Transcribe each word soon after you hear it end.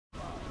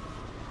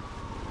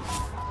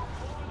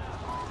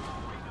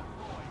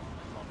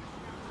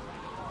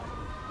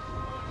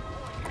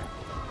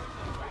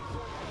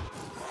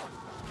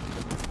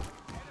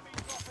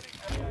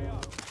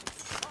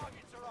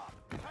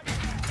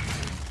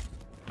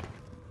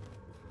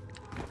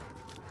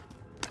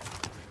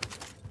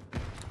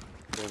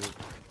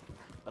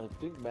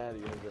think Maddie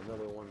has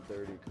another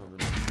 130 coming.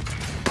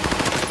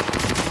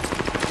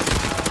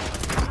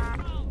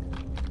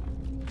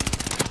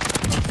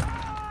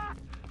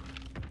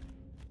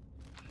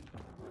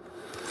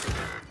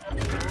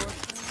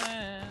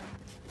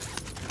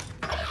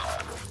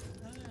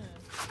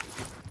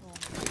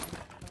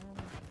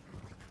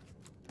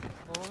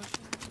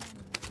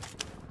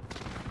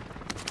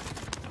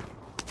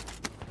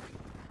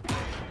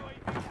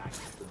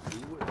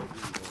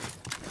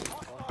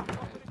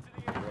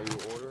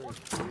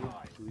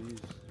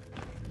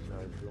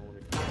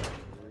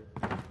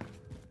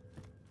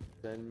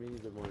 Send me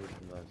the money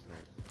from last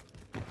night.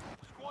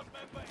 Squad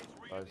member is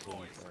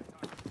redeployed.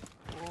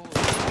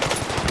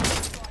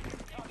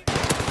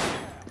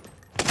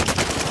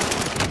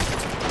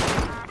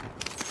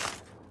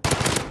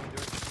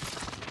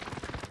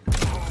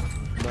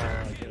 No, I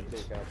can't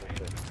take apple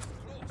pick.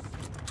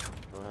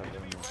 I don't have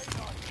any.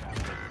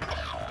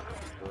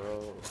 Bro,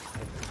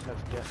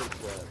 that's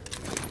that.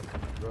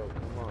 Bro,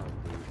 come on,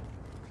 dude.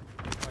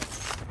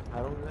 I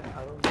don't know.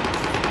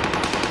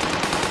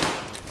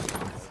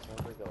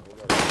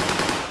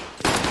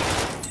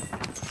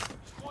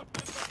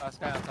 Last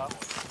guy on top.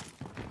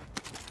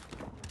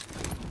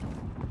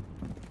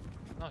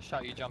 No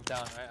shot, you jumped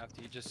down, right?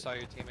 After you just saw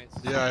your teammates.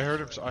 Yeah, I heard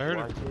him. I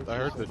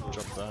heard it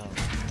jump down.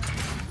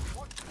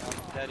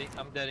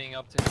 I'm deading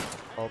up to him.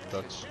 Oh,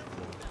 that's.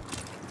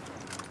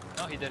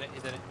 No, he didn't. He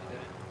didn't.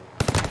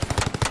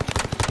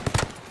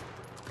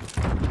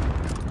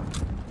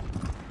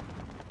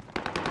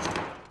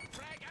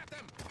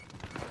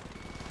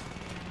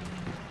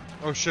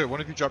 Oh shit! One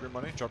of you drop your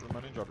money. Drop your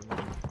money.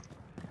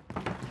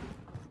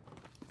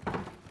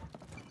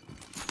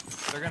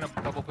 They're gonna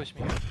double push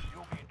me. You're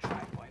being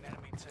tracked by an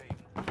enemy team.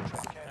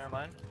 Never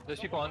mind. There's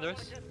people under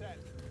us.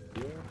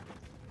 Yeah.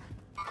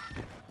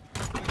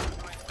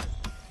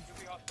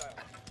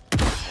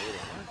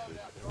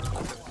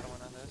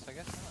 Someone under us, I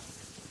guess not.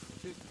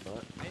 Dude,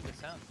 what? Made the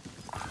sound.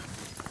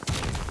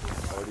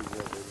 Oh, these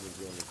guys are gonna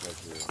be on the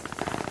touch here.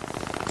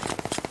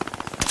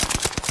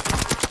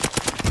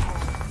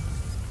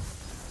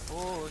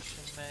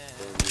 Ocean man.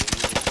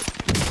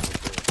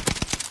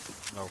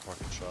 No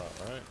fucking shot,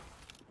 right?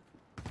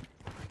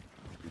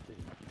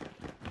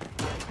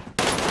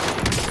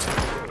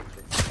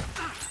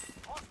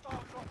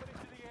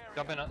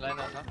 Jump in, land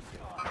on top.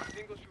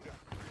 Single shooter.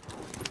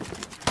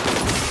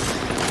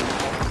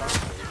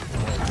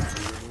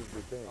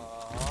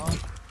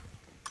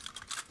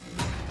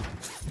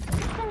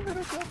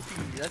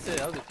 That's it,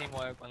 that was a team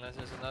wipe, unless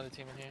there's another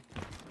team in here.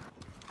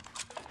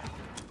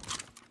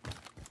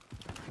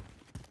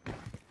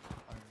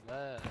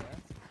 Unless...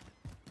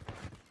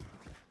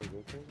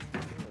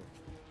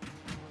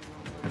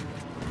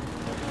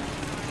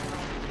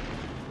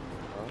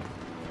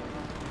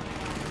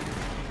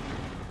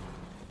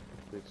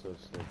 So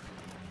sick.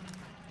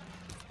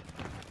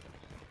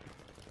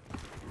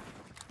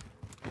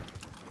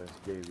 That's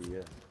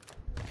JVS.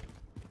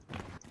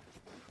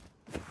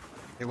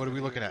 Hey, what are we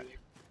looking at?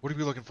 What are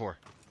we looking for?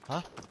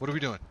 Huh? What are we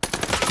doing?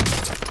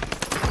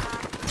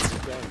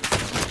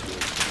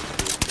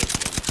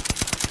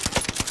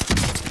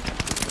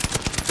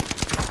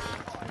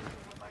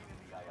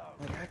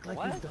 Like, act like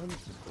what? you've done this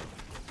before.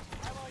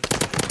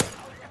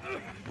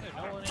 There's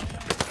no one in here.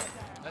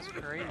 That's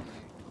crazy.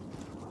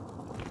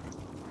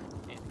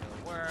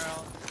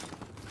 World.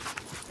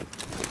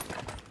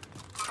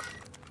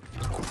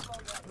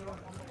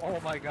 Oh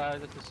my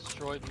god, that just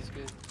destroyed these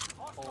kids.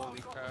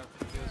 Holy crap,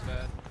 it feels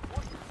bad.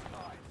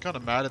 Kind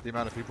of mad at the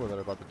amount of people that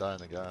are about to die in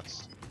the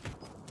gas.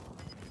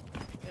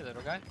 Hey,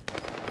 little guy.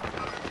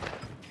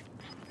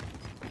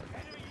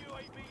 Enemy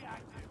UAV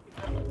active.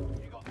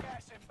 You got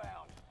gas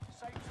inbound.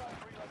 Safe zone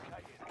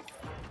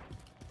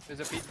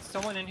relocated. There's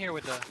someone in here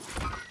with the...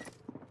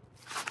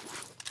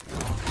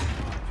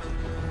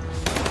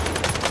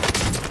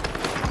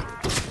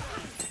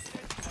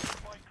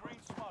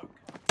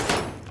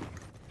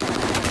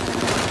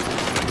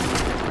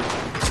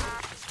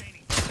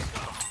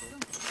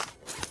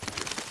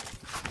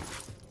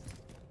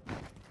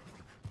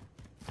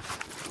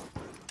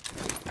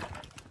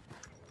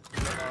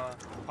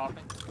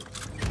 coughing.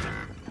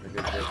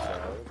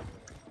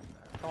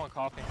 Someone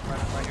coughing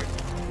right here.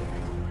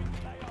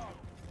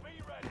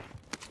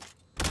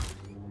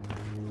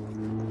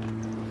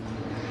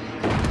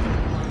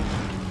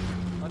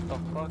 What the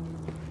fuck?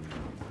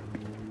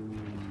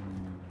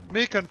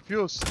 Me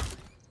confused.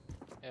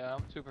 Yeah,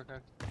 I'm super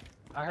cooked.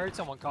 I heard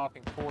someone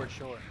coughing for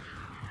sure.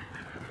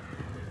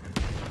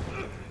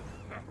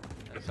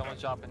 And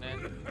someone's dropping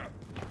in.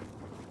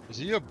 Is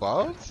he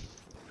above?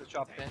 Just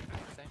dropped in.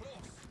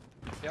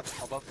 Yep,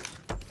 above.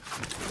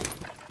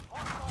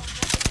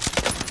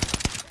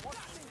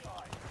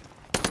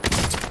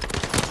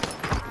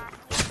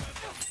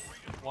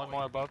 One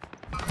more above.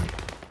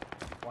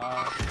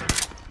 Wow.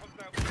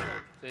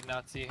 Did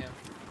not see him.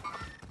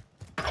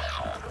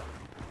 Alright,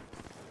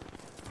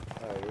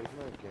 where's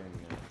my gang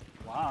at?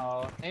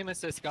 Wow. Aim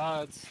assist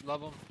gods.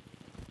 Love them.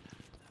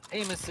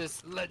 Aim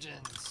assist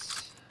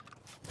legends.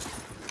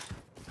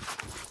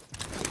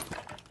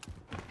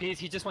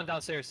 He just went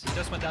downstairs. He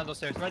just went down those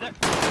stairs. Right there.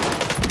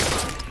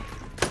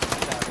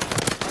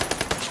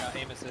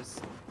 Aim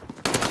assist.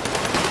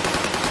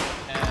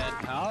 And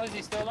how is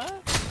he still alive?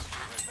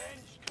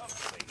 Revenge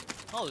complete.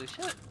 Holy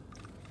shit.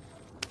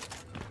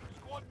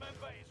 Squad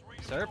member is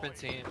redeployed.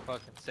 Serpentine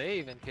fucking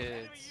saving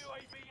kids. Enemy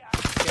UAV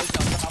active. Kids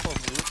on top of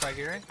roof right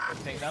here.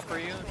 Taking up for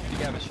you. If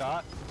you have a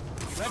shot.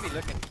 He might be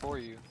looking for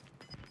you.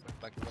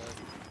 Like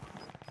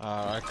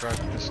I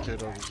cracked this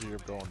kid over here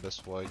going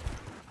this way.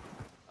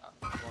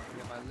 I'm going to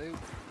get my loot.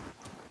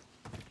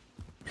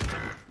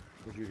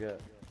 What'd you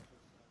get?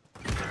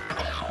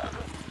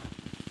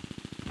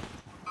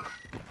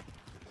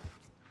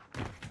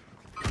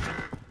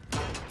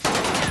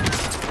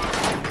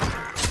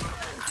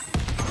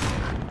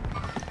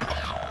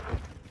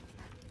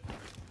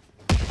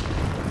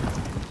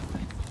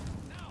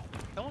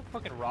 Someone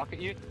fucking rocket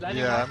you.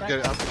 Yeah, I'm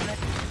getting.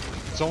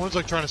 Someone's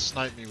like trying to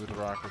snipe me with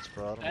rockets,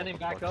 bro. I don't know Landing what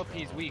the back fuck's up. going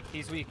He's on. weak.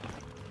 He's weak.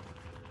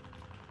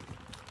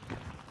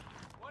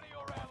 One of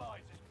your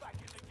allies is back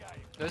in the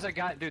game. There's a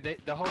guy, dude.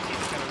 The whole team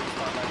is gonna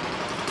respawn back.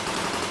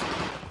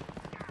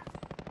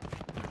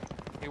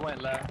 He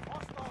went left.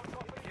 Hostile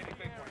dropping into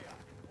the area.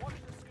 Watch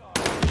the sky.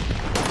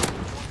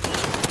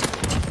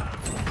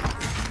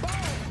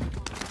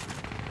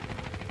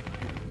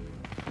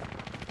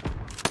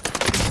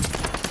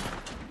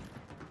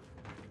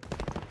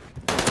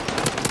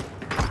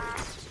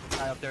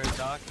 Guy up there is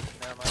knocked.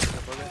 Never mind, there's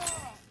a bullet.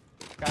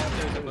 Guy up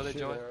there is a bullet,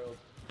 Joey.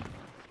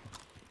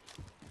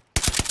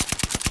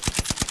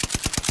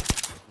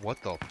 What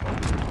the fuck?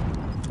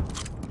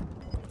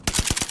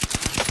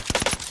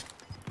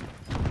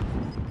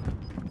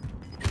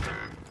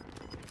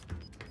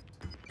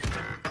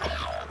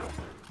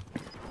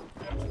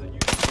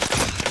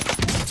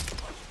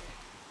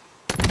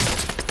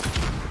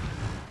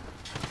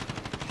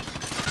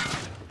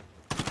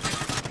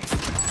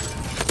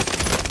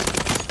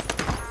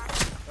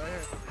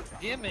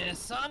 Give me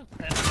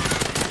something.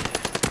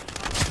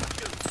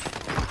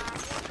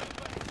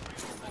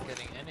 Not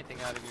getting anything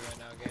out of you right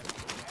now, game.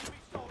 Enemy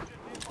soldier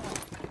nearby.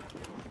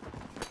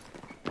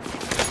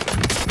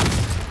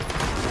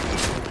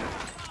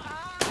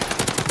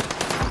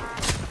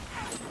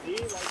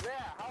 See, like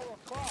that, how the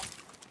fuck?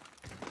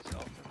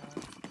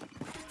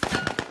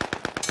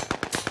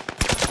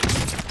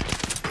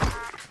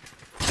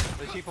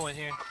 There's people in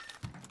here.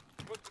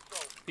 Good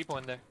control. People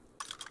in there.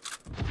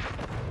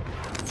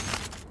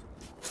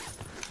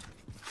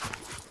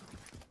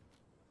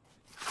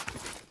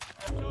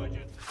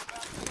 Insurgents is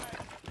about to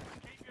land.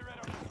 Keep your head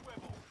on a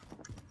swivel.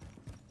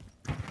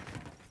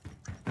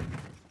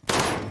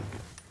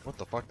 What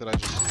the fuck did I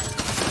just see?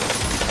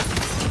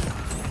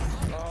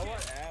 Oh,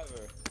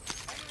 whatever.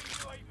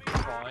 Enemy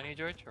UAV Call any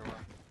George or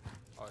what?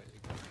 Oh, you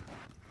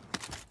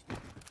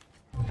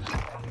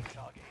Enemy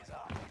target is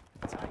up.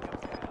 Take them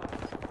down.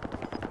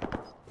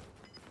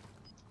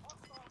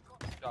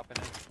 dropping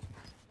in.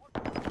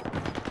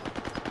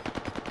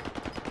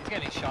 He's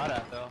getting shot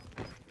at though.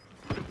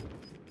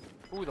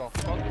 Who the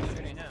fuck is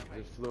shooting him?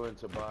 Just flew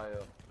into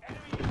bio. Enemy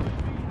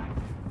UAV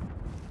active.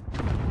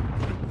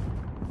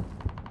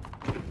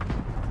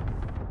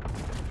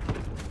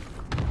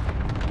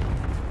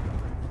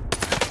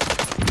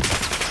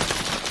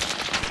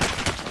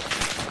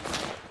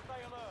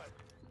 Stay alert.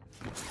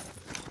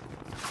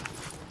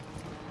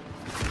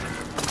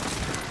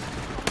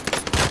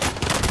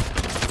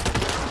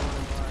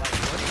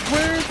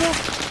 Where the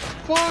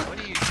fuck? What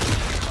are you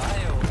doing,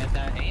 Bio? And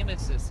that aim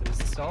assist is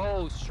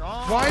so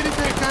strong. Why did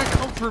that guy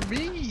come for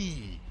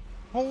me?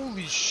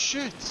 Holy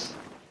shit.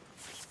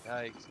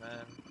 Yikes,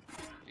 man.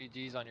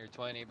 GG's on your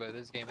 20, but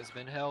this game has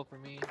been hell for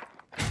me.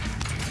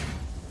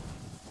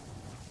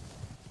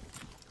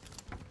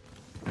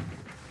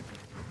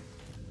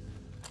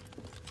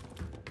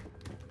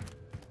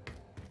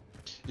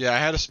 Yeah, I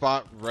had a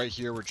spot right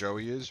here where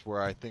Joey is,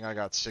 where I think I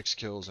got 6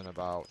 kills in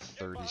about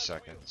 30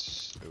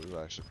 seconds. It was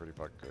actually pretty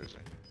fucking crazy.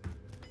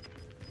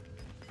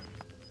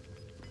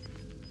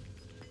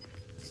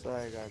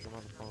 Sorry guys, I'm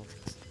on the phone.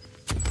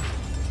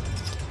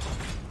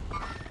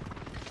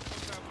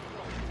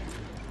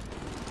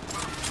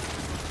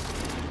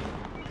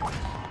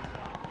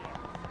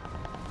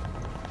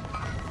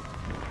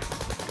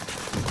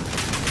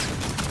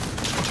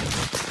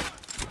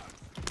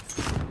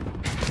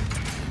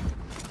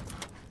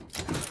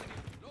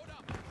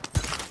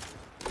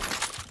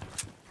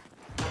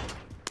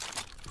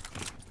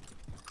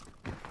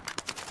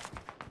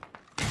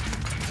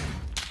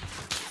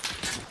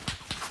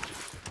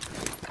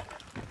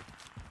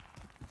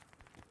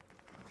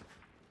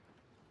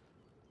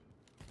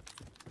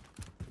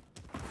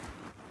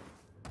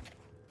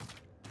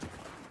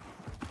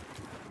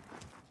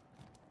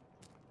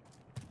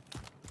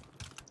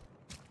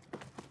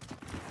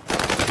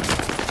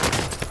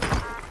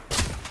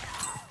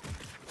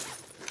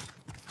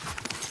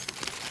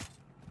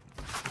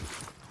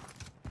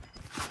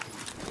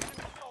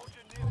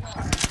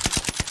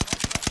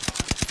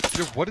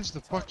 Yo, what is the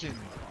fucking...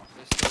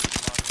 There's still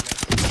some on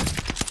again.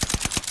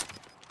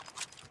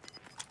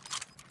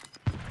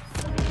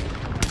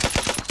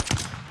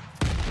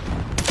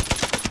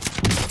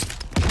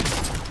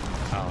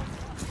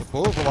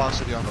 bullet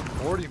velocity on the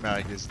 40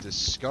 mag is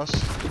disgusting.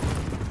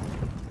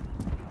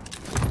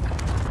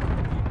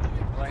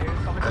 Right here,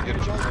 coming I get here,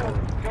 it.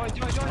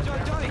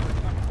 Joey.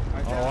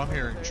 Oh, I'm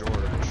hearing George.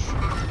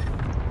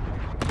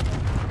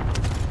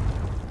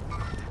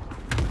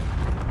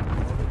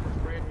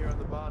 Right here on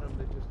the bottom,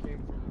 they just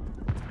came from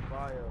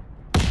bio.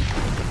 I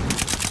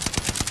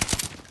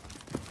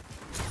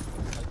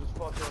just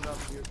fucked one up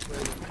here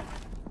straight in.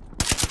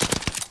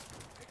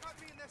 Pick up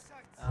me in their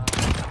sights. Um, One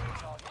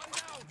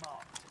down.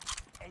 Marked.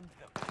 End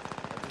them. I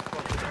just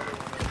fucked another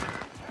one up.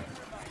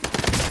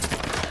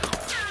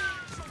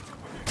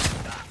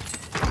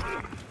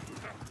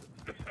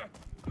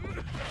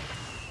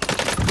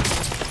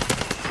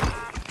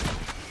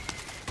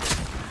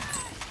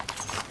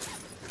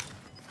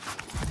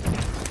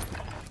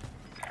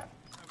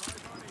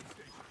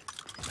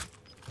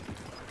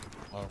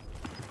 Oh.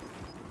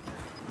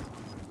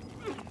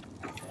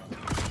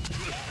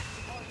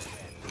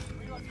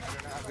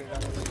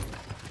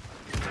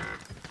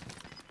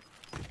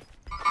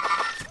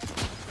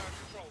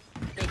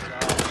 good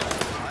job.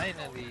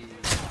 Finally.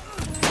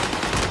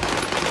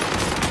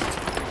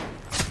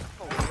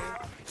 Oh,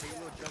 man. Take a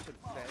little jumping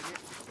faggot.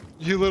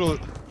 You little.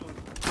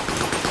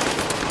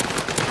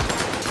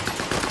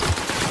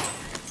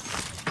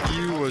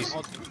 He was.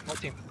 All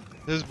team.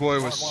 This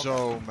boy was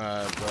so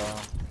mad, bro.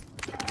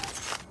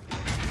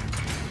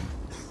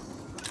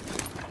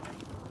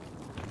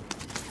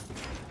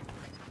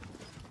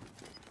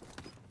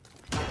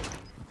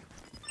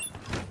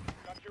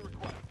 Got your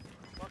request.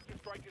 Cluster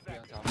strike is Be on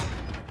active. top.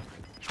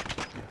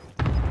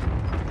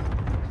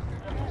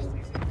 Gas is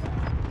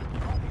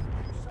inbound. Marking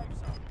new safe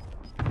zone.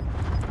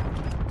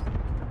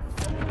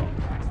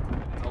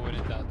 Oh, we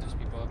did that. There's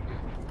people up here.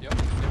 Yep. To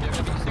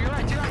your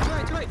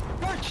right.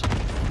 March!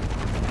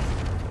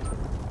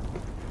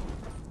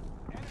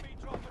 Enemy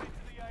dropping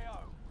into the AO.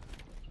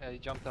 Yeah, he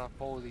jumped off.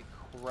 Holy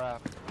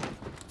crap.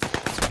 Oh,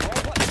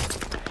 what?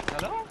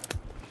 Hello?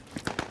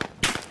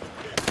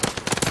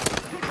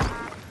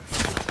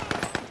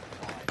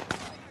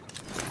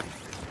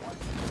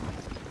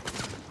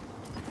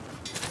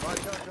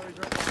 Watch out, Joey's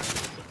right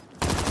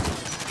behind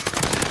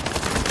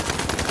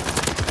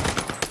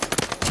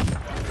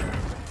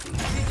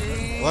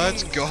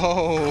Let's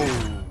go.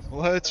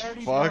 Let's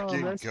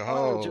fucking Let's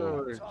go.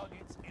 George.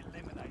 Targets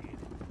eliminated.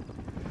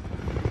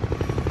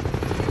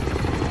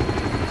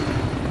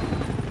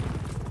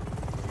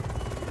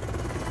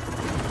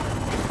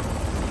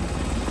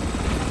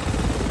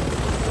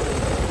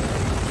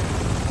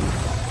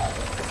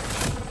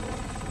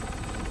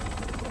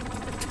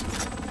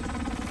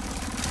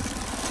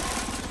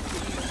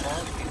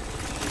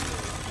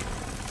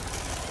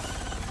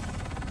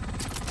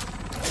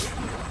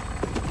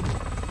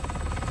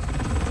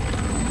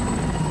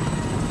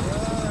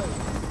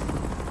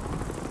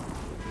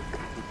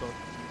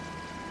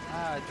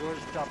 Ah, George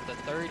dropped the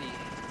 30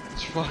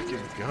 Let's fucking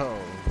go.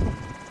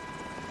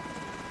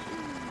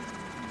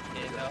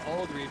 in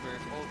old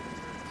Rebirth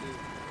too.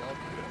 Yup.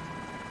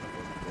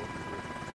 Let's go.